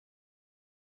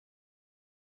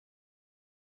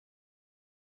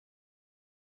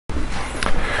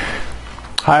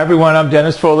Hi everyone, I'm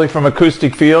Dennis Foley from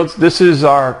Acoustic Fields. This is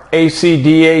our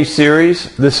ACDA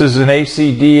series. This is an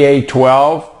ACDA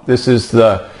 12. This is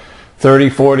the 30,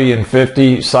 40, and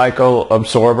 50 cycle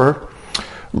absorber.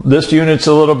 This unit's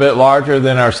a little bit larger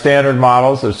than our standard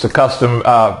models. It's a custom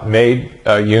made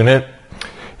unit.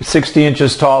 It's 60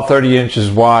 inches tall, 30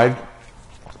 inches wide.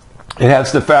 It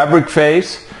has the fabric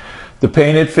face, the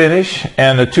painted finish,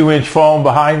 and a 2-inch foam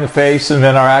behind the face, and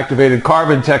then our activated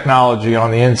carbon technology on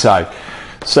the inside.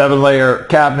 7-layer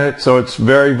cabinet, so it's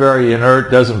very, very inert,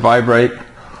 doesn't vibrate.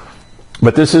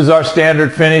 But this is our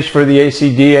standard finish for the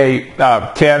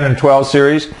ACDA 10 and 12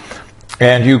 series,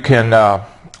 and you can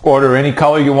order any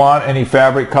color you want, any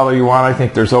fabric color you want. I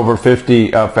think there's over 50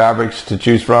 fabrics to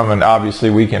choose from, and obviously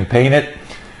we can paint it.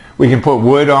 We can put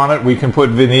wood on it, we can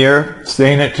put veneer,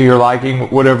 stain it to your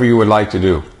liking, whatever you would like to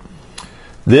do.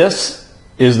 This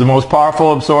is the most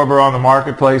powerful absorber on the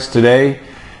marketplace today,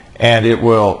 and it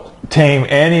will tame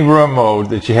any room mode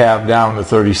that you have down to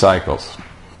 30 cycles.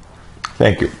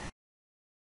 Thank you.